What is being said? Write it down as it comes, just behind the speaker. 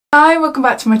Hi, welcome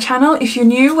back to my channel. If you're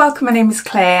new, welcome. My name is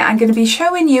Claire. I'm going to be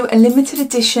showing you a limited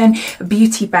edition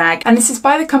beauty bag, and this is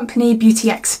by the company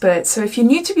Beauty Expert. So if you're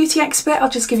new to Beauty Expert, I'll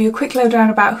just give you a quick lowdown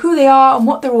about who they are and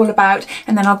what they're all about,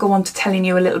 and then I'll go on to telling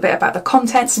you a little bit about the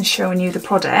contents and showing you the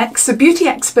products. So Beauty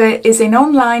Expert is an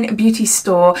online beauty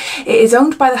store. It is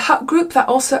owned by the Hut Group that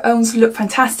also owns Look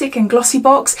Fantastic and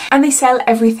Glossybox, and they sell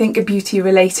everything beauty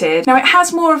related. Now it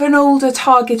has more of an older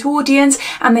target audience,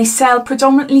 and they sell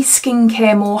predominantly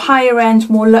skincare, more higher end,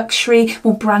 more luxury,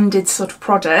 more branded sort of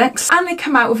products, and they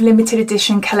come out with limited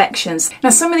edition collections. Now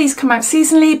some of these come out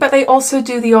seasonally, but they also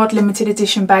do the odd limited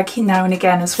edition bag now and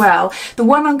again as well. The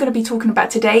one I'm going to be talking about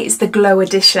today is the Glow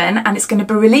Edition, and it's going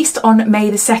to be released on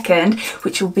May the 2nd,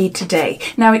 which will be today.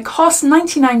 Now it costs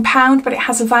 £99, but it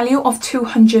has a value of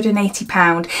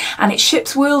 £280, and it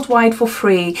ships worldwide for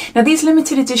free. Now these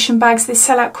limited edition bags, they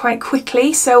sell out quite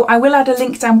quickly, so I will add a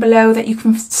link down below that you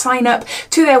can sign up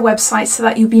to their website so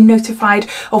that you'll be notified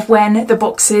of when the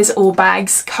boxes or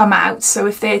bags come out. So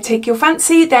if they take your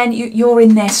fancy, then you're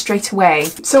in there straight away.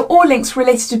 So all links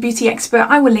related to Beauty Expert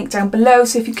I will link down below,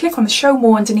 so if you click on the show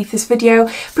more underneath this video,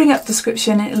 bring up the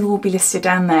description, it'll all be listed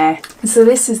down there. And so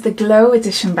this is the Glow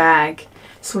Edition bag.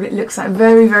 That's what it looks like.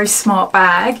 Very, very smart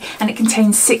bag, and it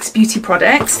contains 6 beauty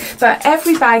products, but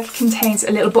every bag contains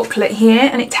a little booklet here,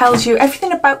 and it tells you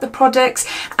everything about the products,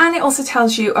 and it also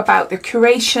tells you about the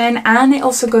curation, and it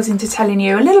also goes into telling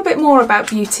you a little bit more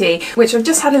about beauty, which I've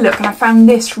just had a look and I found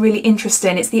this really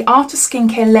interesting. It's the art of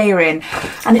skincare layering,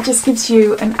 and it just gives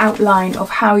you an outline of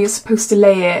how you're supposed to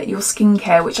layer your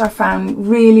skincare, which I found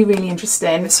really, really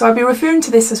interesting. So I'll be referring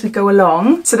to this as we go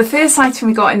along. So the first item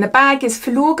we got in the bag is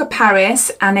Filorga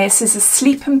Paris, and this is a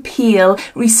Sleep and Peel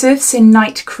Resurfacing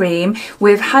Night Cream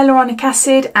with hyaluronic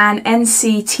acid and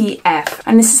NCTF,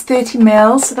 and this is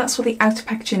 30ml, so that's what the outer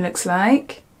packaging looks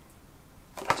like.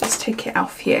 Just take it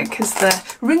off here because the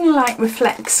ring light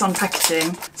reflects on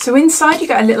packaging. So inside you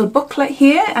get a little booklet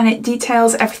here, and it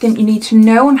details everything you need to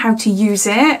know on how to use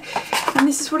it, and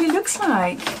this is what it looks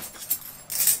like.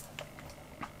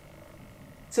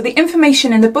 So the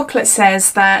information in the booklet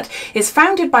says that it's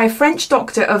founded by a French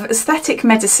doctor of aesthetic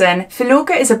medicine.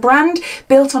 Filorga is a brand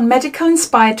built on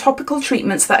medical-inspired topical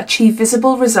treatments that achieve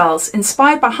visible results.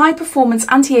 Inspired by high-performance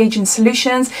anti-aging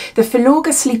solutions, the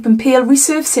Filorga Sleep and Peel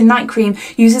Resurfacing Night Cream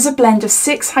uses a blend of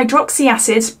 6 hydroxy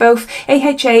acids, both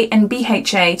AHA and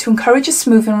BHA, to encourage a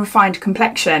smooth and refined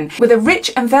complexion. With a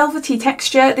rich and velvety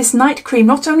texture, this night cream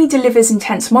not only delivers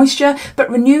intense moisture,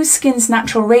 but renews skin's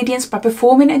natural radiance by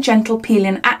performing a gentle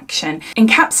peeling action.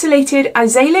 Encapsulated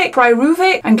azelaic,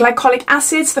 pyruvic and glycolic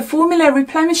acids, the formula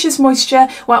replenishes moisture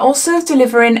while also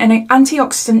delivering an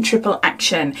antioxidant triple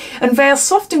action. Unveil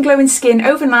soft and glowing skin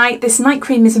overnight, this night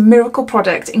cream is a miracle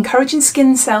product, encouraging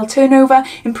skin cell turnover,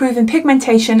 improving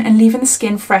pigmentation and leaving the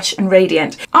skin fresh and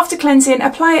radiant. After cleansing,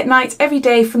 apply at night every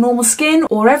day for normal skin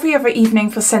or every other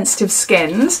evening for sensitive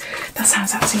skins. That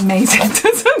sounds absolutely amazing,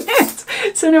 doesn't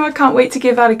it? So now I can't wait to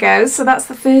give that a go. So that's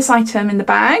the first item in the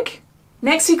bag.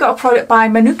 Next we've got a product by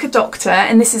Manuka Doctor,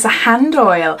 and this is a hand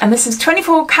oil, and this is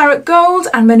 24 karat gold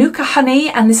and Manuka honey,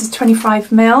 and this is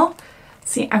 25ml.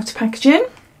 See outer packaging.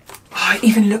 Oh, it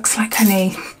even looks like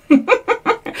honey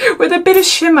with a bit of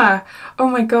shimmer. Oh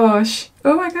my gosh,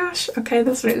 oh my gosh. Okay,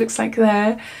 that's what it looks like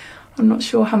there. I'm not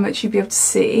sure how much you'll be able to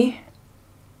see.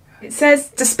 It says,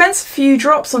 dispense a few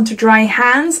drops onto dry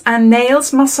hands and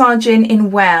nails, massaging in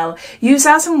well. Use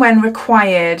as and when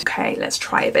required. Okay, let's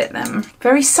try a bit then.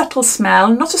 Very subtle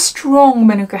smell, not a strong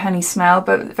Manuka honey smell,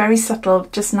 but very subtle,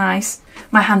 just nice.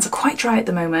 My hands are quite dry at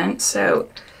the moment, so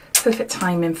perfect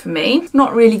timing for me.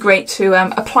 Not really great to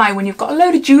apply when you've got a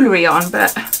load of jewellery on,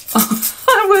 but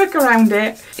I work around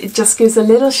it. It just gives a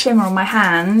little shimmer on my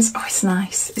hands. Oh, it's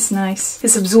nice, it's nice.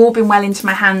 It's absorbing well into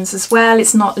my hands as well.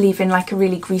 It's not leaving like a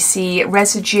really greasy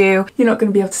residue. You're not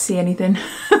going to be able to see anything.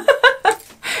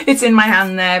 It's in my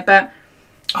hand there, but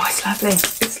oh, it's lovely.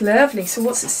 It's lovely. So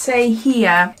what's it say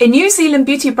here? A New Zealand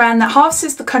beauty brand that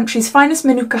harvests the country's finest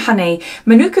Manuka honey.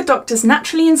 Manuka Doctor's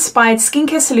naturally inspired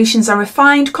skincare solutions are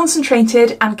refined,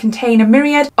 concentrated, and contain a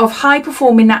myriad of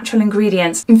high-performing natural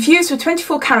ingredients. Infused with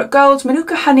 24 karat gold,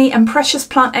 Manuka honey, and precious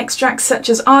plant extracts such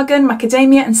as argan,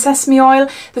 macadamia, and sesame oil,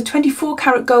 the 24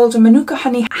 karat gold and Manuka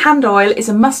honey hand oil is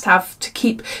a must-have to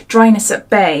keep dryness at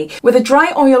bay. With a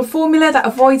dry oil formula that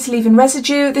avoids leaving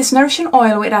residue, this nourishing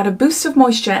oil will add a boost of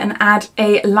moisture and add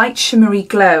a light shimmery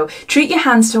glow. Treat your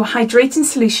hands to a hydrating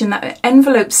solution that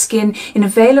envelopes skin in a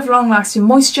veil of long-lasting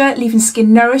moisture, leaving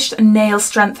skin nourished and nails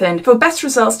strengthened. For best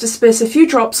results, disperse a few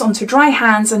drops onto dry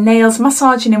hands and nails,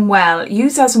 massaging in well.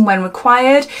 Use as and when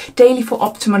required, daily for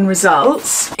optimum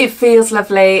results. It feels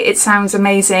lovely, it sounds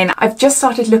amazing. I've just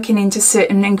started looking into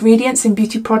certain ingredients in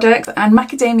beauty products, and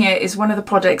macadamia is one of the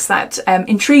products that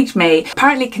intrigued me.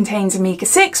 Apparently it contains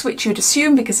omega-6, which you'd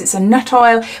assume because it's a nut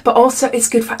oil, but also it's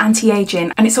good for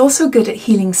anti-aging, and it's also good at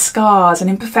healing scars and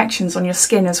imperfections on your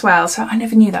skin as well. So I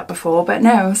never knew that before, but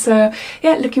no. So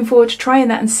yeah, looking forward to trying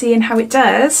that and seeing how it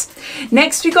does.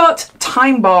 Next we got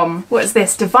Time Bomb. What is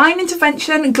this? Divine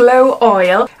Intervention Glow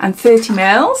Oil, and 30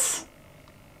 ml.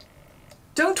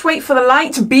 Don't wait for the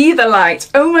light, be the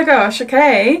light. Oh my gosh,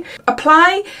 okay.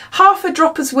 Apply half a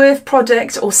dropper's worth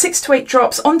product or 6 to 8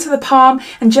 drops onto the palm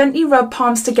and gently rub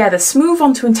palms together. Smooth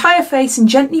onto entire face and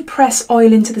gently press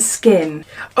oil into the skin.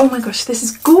 Oh my gosh, this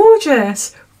is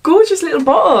gorgeous. Gorgeous little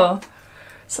bottle.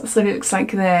 So that's what it looks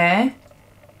like there.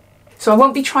 So I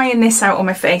won't be trying this out on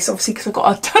my face, obviously, because I've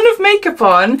got a ton of makeup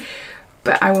on,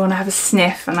 but I want to have a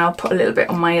sniff and I'll put a little bit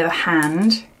on my other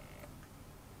hand.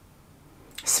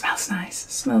 Smells nice,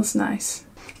 smells nice.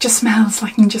 It just smells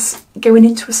like I'm just going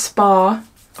into a spa.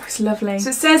 Oh, it's lovely. So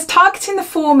it says, targeting the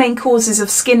 4 main causes of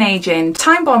skin aging.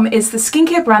 Time Bomb is the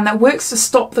skincare brand that works to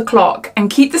stop the clock and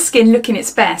keep the skin looking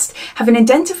its best. Having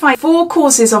identified 4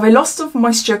 causes of a loss of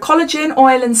moisture, collagen,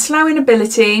 oil and sloughing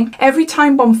ability, every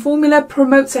Time Bomb formula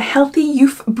promotes a healthy,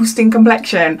 youth-boosting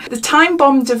complexion. The Time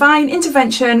Bomb Divine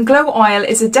Intervention Glow Oil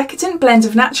is a decadent blend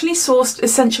of naturally sourced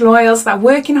essential oils that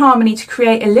work in harmony to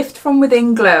create a lift from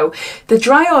within glow. The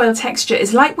dry oil texture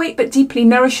is lightweight but deeply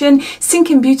nourishing,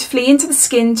 sinking beautifully into the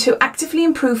skin to actively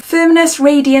improve firmness,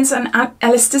 radiance and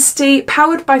elasticity.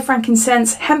 Powered by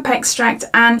frankincense, hemp extract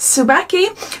and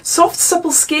subaki, soft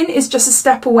supple skin is just a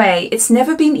step away. It's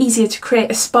never been easier to create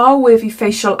a spa-worthy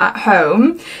facial at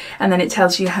home. And then it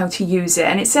tells you how to use it,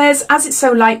 and it says, as it's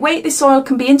so lightweight, this oil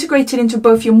can be integrated into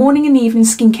both your morning and evening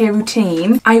skincare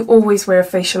routine. I always wear a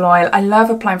facial oil. I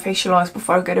love applying facial oils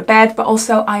before I go to bed, but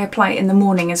also I apply it in the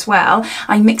morning as well.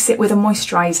 I mix it with a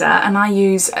moisturiser, and I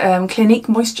use Clinique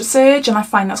Moisture Surge, and I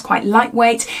find that's quite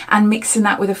lightweight, and mixing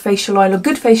that with a facial oil, a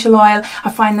good facial oil,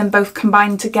 I find them both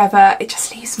combined together, it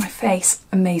just leaves my face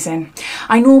amazing.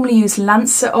 I normally use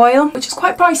Lancer oil, which is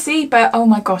quite pricey, but oh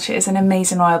my gosh, it is an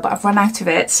amazing oil, but I've run out of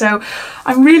it. So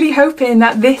I'm really hoping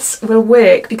that this will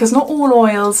work, because not all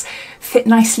oils fit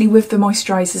nicely with the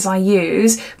moisturisers I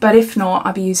use, but if not,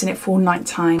 I'll be using it for night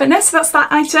time. But no, so that's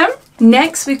that item.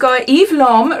 Next we've got Eve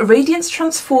Lom Radiance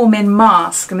Transforming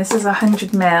Mask, and this is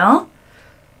 100 ml.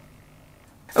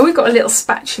 Oh, we've got a little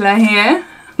spatula here,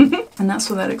 and that's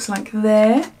what that looks like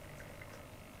there.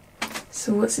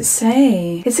 So what's it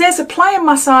say? It says, apply and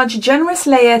massage a generous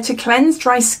layer to cleanse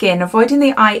dry skin, avoiding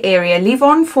the eye area. Leave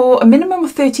on for a minimum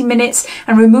of 30 minutes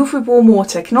and remove with warm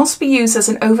water. Can also be used as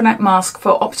an overnight mask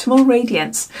for optimal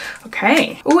radiance.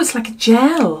 Okay. Oh, it's like a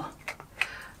gel.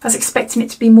 I was expecting it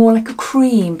to be more like a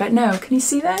cream, but no, can you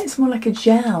see that? It's more like a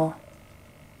gel.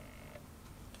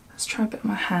 Let's try a bit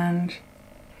on my hand.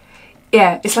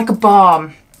 Yeah, it's like a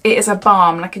balm. It is a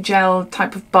balm, like a gel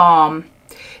type of balm.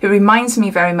 It reminds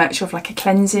me very much of like a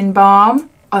cleansing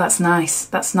balm. Oh, that's nice.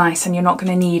 That's nice. And you're not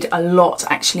going to need a lot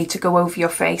actually to go over your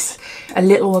face. A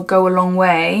little will go a long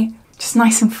way. Just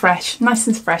nice and fresh, not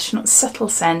a subtle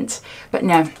scent. But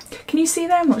no, can you see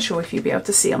that? I'm not sure if you'll be able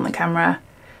to see on the camera.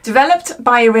 Developed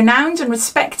by a renowned and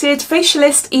respected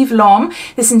facialist, Eve Lom,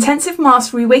 this intensive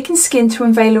mask reawakens skin to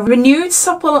unveil a renewed,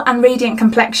 supple and radiant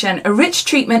complexion. A rich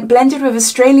treatment blended with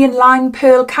Australian Lime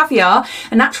Pearl Caviar,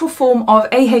 a natural form of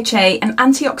AHA and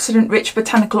antioxidant-rich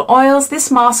botanical oils. This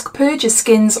mask purges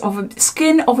skin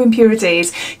of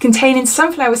impurities, containing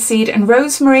sunflower seed and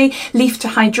rosemary leaf to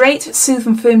hydrate, soothe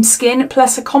and firm skin,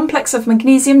 plus a complex of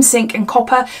magnesium, zinc and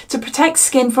copper to protect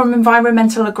skin from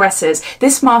environmental aggressors.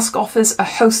 This mask offers a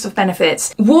host of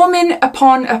benefits. Warming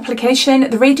upon application,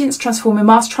 the Radiance Transforming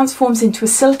Mask transforms into a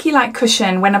silky like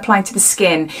cushion when applied to the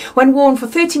skin. When worn for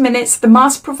 30 minutes, the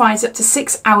mask provides up to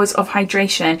 6 hours of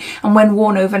hydration, and when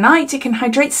worn overnight, it can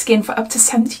hydrate skin for up to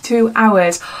 72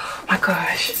 hours. Oh my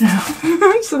gosh,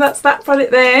 no. So that's that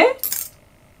product there.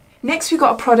 Next we've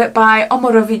got a product by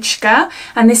Omorovichka,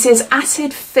 and this is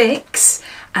Acid Fix,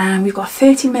 and we've got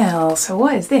 30 ml. So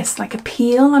what is this? Like a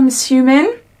peel, I'm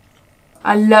assuming.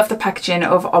 I love the packaging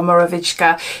of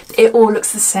WORLWIDE. It all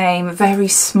looks the same, very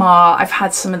smart. I've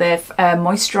had some of their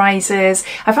moisturisers.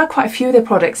 I've had quite a few of their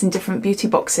products in different beauty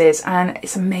boxes, and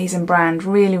it's an amazing brand,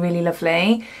 really, really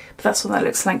lovely. But that's what that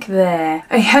looks like there.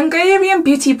 A Hungarian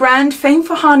beauty brand famed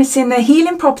for harnessing the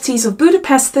healing properties of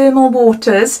Budapest thermal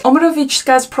waters,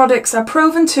 WORLWIDE's products are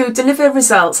proven to deliver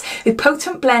results. With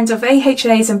potent blend of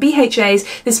AHAs and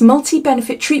BHAs, this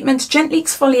multi-benefit treatment gently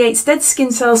exfoliates dead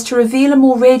skin cells to reveal a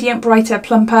more radiant, brighter,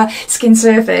 plumper skin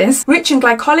surface. Rich in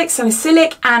glycolic,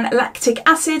 salicylic and lactic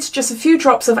acids, just a few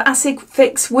drops of acid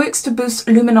fix works to boost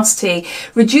luminosity,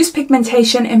 reduce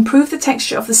pigmentation, improve the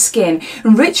texture of the skin.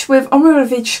 Enriched with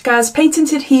WORLWIDE's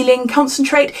patented healing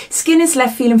concentrate, skin is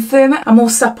left feeling firmer and more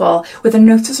supple with a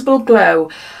noticeable glow.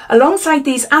 Alongside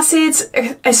these acids,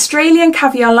 Australian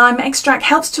caviar lime extract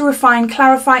helps to refine,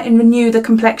 clarify and renew the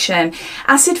complexion.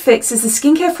 Acid Fix is the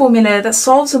skincare formula that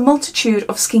solves a multitude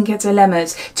of skincare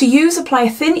dilemmas. To use, apply a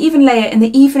thin, even layer in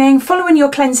the evening, following your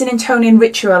cleansing and toning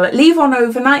ritual. Leave on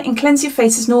overnight and cleanse your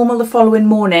face as normal the following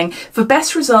morning. For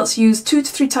best results, use 2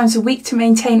 to 3 times a week to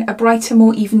maintain a brighter,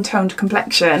 more even-toned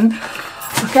complexion.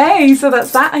 Okay, so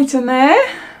that's that item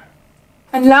there.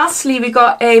 And lastly, we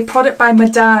got a product by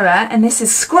Madara, and this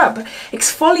is Scrub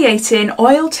Exfoliating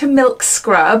Oil to Milk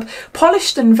Scrub,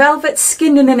 polished and velvet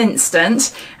skin in an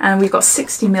instant. And we've got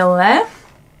 60 ml there.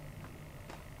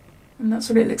 And that's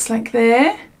what it looks like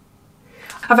there.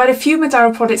 I've had a few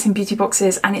Madara products in beauty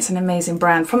boxes, and it's an amazing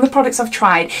brand. From the products I've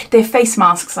tried, their face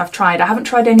masks I've tried. I haven't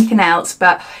tried anything else,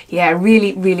 but yeah,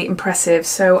 really, really impressive.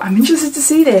 So I'm interested to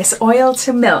see this. Oil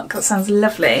to milk, that sounds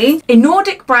lovely. A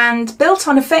Nordic brand built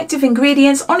on effective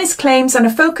ingredients, honest claims and a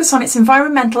focus on its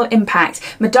environmental impact.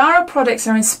 Madara products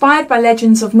are inspired by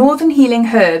legends of northern healing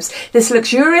herbs. This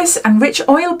luxurious and rich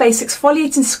oil-based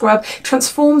exfoliating scrub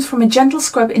transforms from a gentle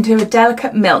scrub into a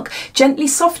delicate milk, gently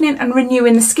softening and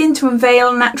renewing the skin to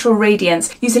unveil natural radiance,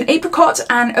 using apricot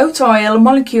and oat oil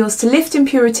molecules to lift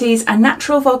impurities and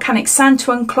natural volcanic sand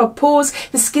to unclog pores.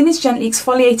 The skin is gently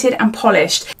exfoliated and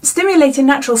polished, stimulating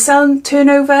natural cell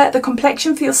turnover. The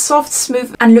complexion feels soft,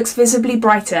 smooth and looks visibly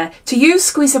brighter. To use,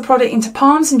 squeeze the product into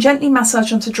palms and gently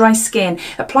massage onto dry skin.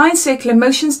 Apply in circular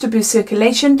motions to boost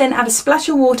circulation, then add a splash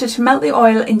of water to melt the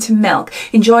oil into milk.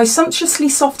 Enjoy sumptuously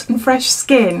soft and fresh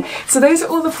skin. So those are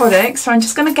all the products. So I'm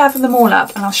just going to gather them all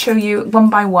up and I'll show you one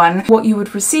by one what you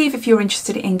would receive if you're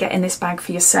interested in getting this bag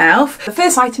for yourself. The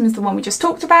first item is the one we just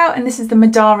talked about, and this is the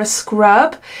Madara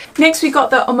Scrub. Next we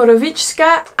got the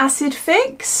WORLWIDE Acid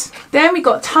Fix. Then we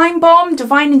got Time Bomb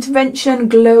Divine Intervention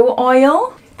Glow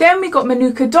Oil. Then we got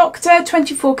Manuka Doctor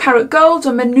 24 Karat Gold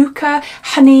or Manuka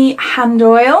Honey Hand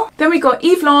Oil. Then we got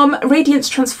Eve Lom Radiance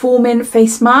Transforming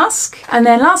Face Mask. And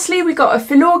then lastly we got a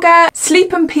Filorga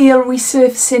Sleep and Peel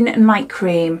Resurfacing Night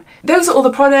Cream. Those are all the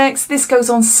products. This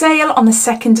goes on sale on the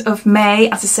 2nd of May.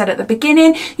 As I said at the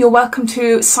beginning, you're welcome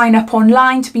to sign up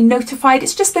online to be notified.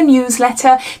 It's just a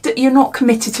newsletter that you're not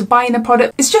committed to buying the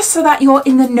product. It's just so that you're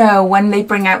in the know when they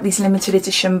bring out these limited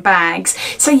edition bags.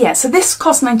 So yeah, so this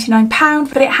costs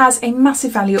 £99, but it has a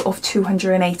massive value of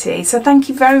 £280. So thank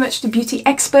you very much to Beauty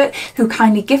Expert who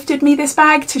kindly gifted me this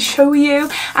bag to show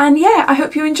you. And yeah, I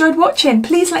hope you enjoyed watching.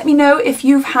 Please let me know if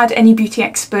you've had any Beauty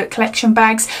Expert collection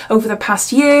bags over the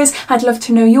past years. I'd love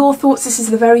to know your thoughts. This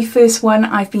is the very first one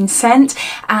I've been sent,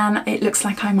 and it looks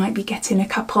like I might be getting a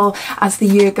couple as the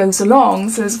year goes along.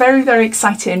 So it's very, very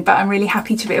exciting, but I'm really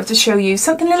happy to be able to show you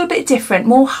something a little bit different,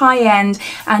 more high-end,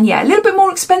 and yeah, a little bit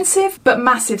more expensive, but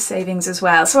massive savings as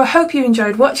well. So I hope you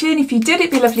enjoyed watching. If you did,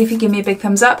 it'd be lovely if you give me a big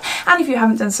thumbs up, and if you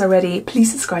haven't done so already,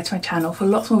 please subscribe to my channel for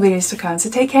lots more videos to come. So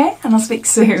take care, and I'll speak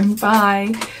soon.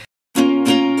 Bye.